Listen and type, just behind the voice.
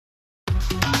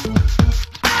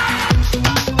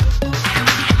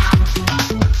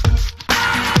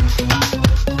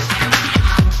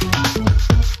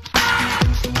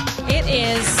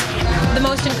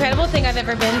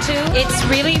ever been to. It's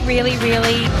really, really,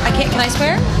 really, can I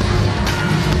swear?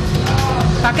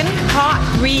 Fucking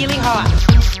hot, really hot.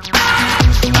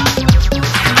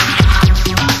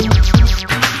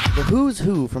 The who's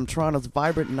who from Toronto's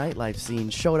vibrant nightlife scene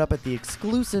showed up at the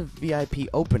exclusive VIP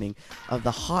opening of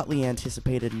the hotly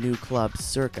anticipated new club,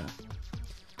 Circa.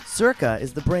 Circa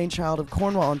is the brainchild of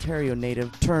Cornwall, Ontario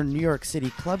native turned New York City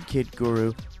club kid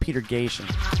guru, Peter Gatien.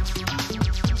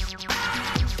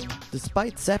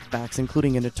 Despite setbacks,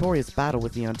 including a notorious battle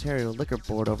with the Ontario Liquor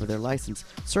Board over their license,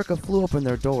 Circa flew open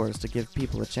their doors to give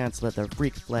people a chance to let their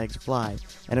freak flags fly.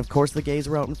 And of course the gays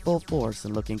were out in full force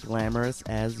and looking glamorous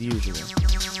as usual.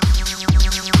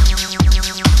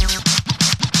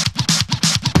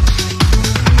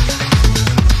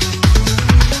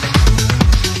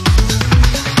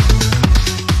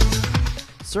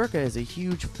 Circa is a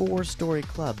huge 4-story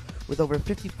club with over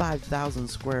 55,000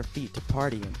 square feet to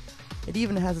party in. It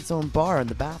even has its own bar in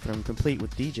the bathroom, complete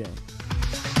with DJ.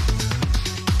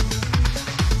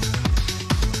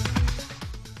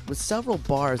 With several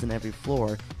bars on every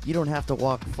floor, you don't have to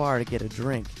walk far to get a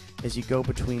drink as you go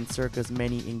between Circa's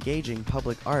many engaging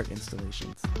public art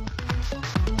installations.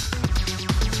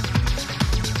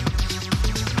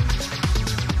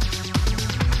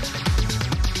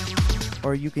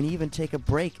 Or you can even take a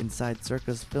break inside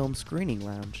Circa's film screening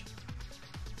lounge.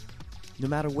 No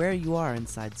matter where you are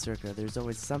inside Circa, there's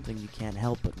always something you can't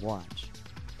help but watch.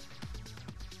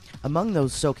 Among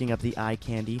those soaking up the eye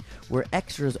candy were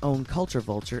Xtra's own culture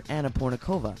vulture, Anna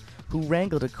Pournikova, who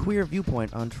wrangled a queer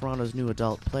viewpoint on Toronto's new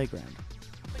adult playground.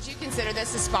 Would you consider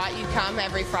this a spot you'd come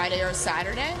every Friday or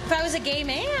Saturday? If I was a gay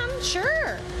man,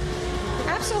 sure.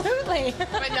 Absolutely.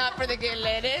 But not for the gay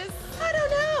ladies? I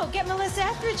don't know. Get Melissa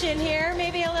Etheridge in here,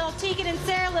 maybe a little Tegan and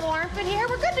Sarah, a little armpit here.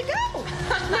 We're good to go.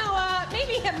 No,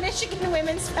 maybe a Michigan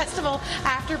Women's Festival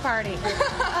after party.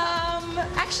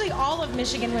 Actually, all of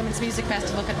Michigan Women's Music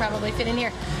Festival could probably fit in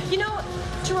here. You know,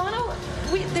 Toronto,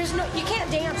 you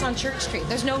can't dance on Church Street.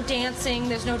 There's no dancing.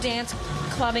 There's no dance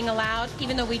clubbing allowed,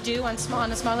 even though we do on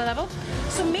a smaller level.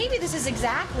 So maybe this is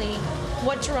exactly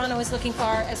what Toronto is looking for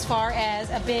as far as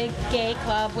a big gay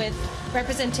club with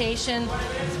representation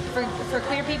for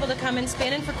queer people to come and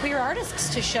spin and for queer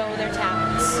artists to show their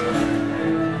talents.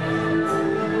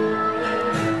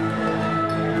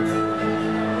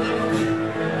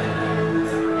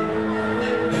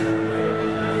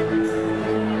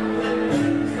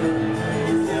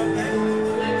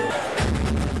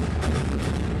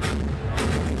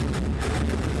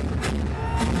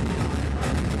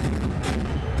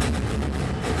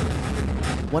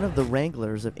 One of the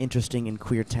wranglers of interesting and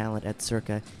queer talent at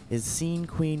Circa is scene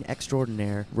queen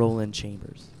extraordinaire Roland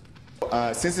Chambers.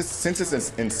 Since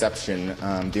its inception,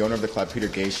 the owner of the club, Peter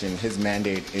Gatien, his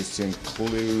mandate is to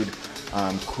include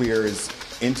queers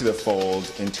into the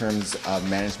fold in terms of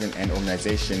management and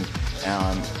organization.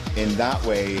 In that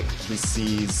way, he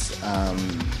sees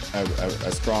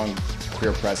a strong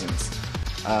queer presence.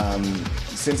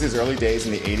 Since his early days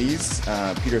in the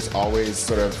 80s, Peter's always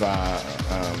sort of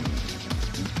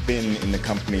been in the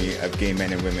company of gay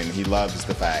men and women. He loves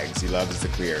the fags, he loves the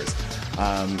queers.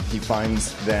 He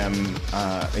finds them,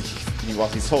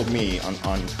 he's told me on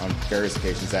various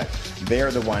occasions that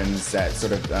they're the ones that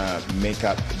sort of make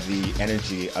up the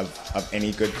energy of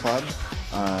any good club.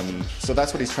 So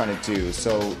that's what he's trying to do.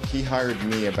 So he hired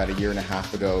me about a year and a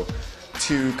half ago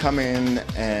to come in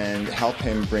and help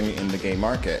him bring in the gay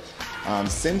market.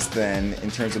 Since then, in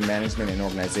terms of management and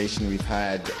organization, we've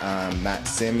had Matt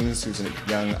Sims, who's a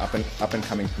young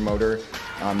up-and-coming promoter,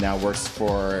 now works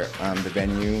for the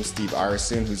venue. Steve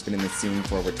Arison, who's been in the scene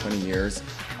for over 20 years.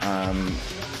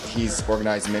 He's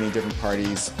organized many different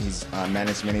parties. He's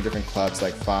managed many different clubs,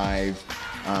 like 5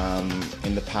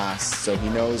 in the past. So he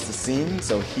knows the scene,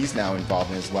 so he's now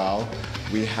involved in it as well.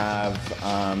 We have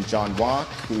John Walk,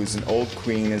 who's an old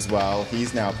queen as well.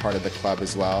 He's now part of the club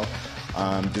as well.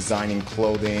 Designing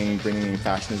clothing, bringing in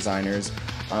fashion designers.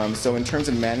 So in terms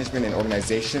of management and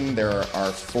organization, there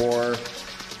are 4,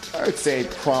 I would say,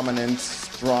 prominent,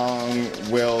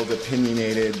 strong-willed,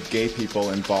 opinionated gay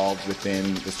people involved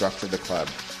within the structure of the club.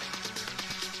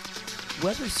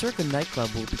 Whether Circa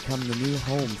nightclub will become the new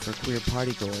home for queer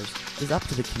partygoers is up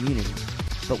to the community,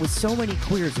 but with so many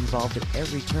queers involved at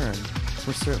every turn,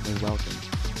 we're certainly welcome.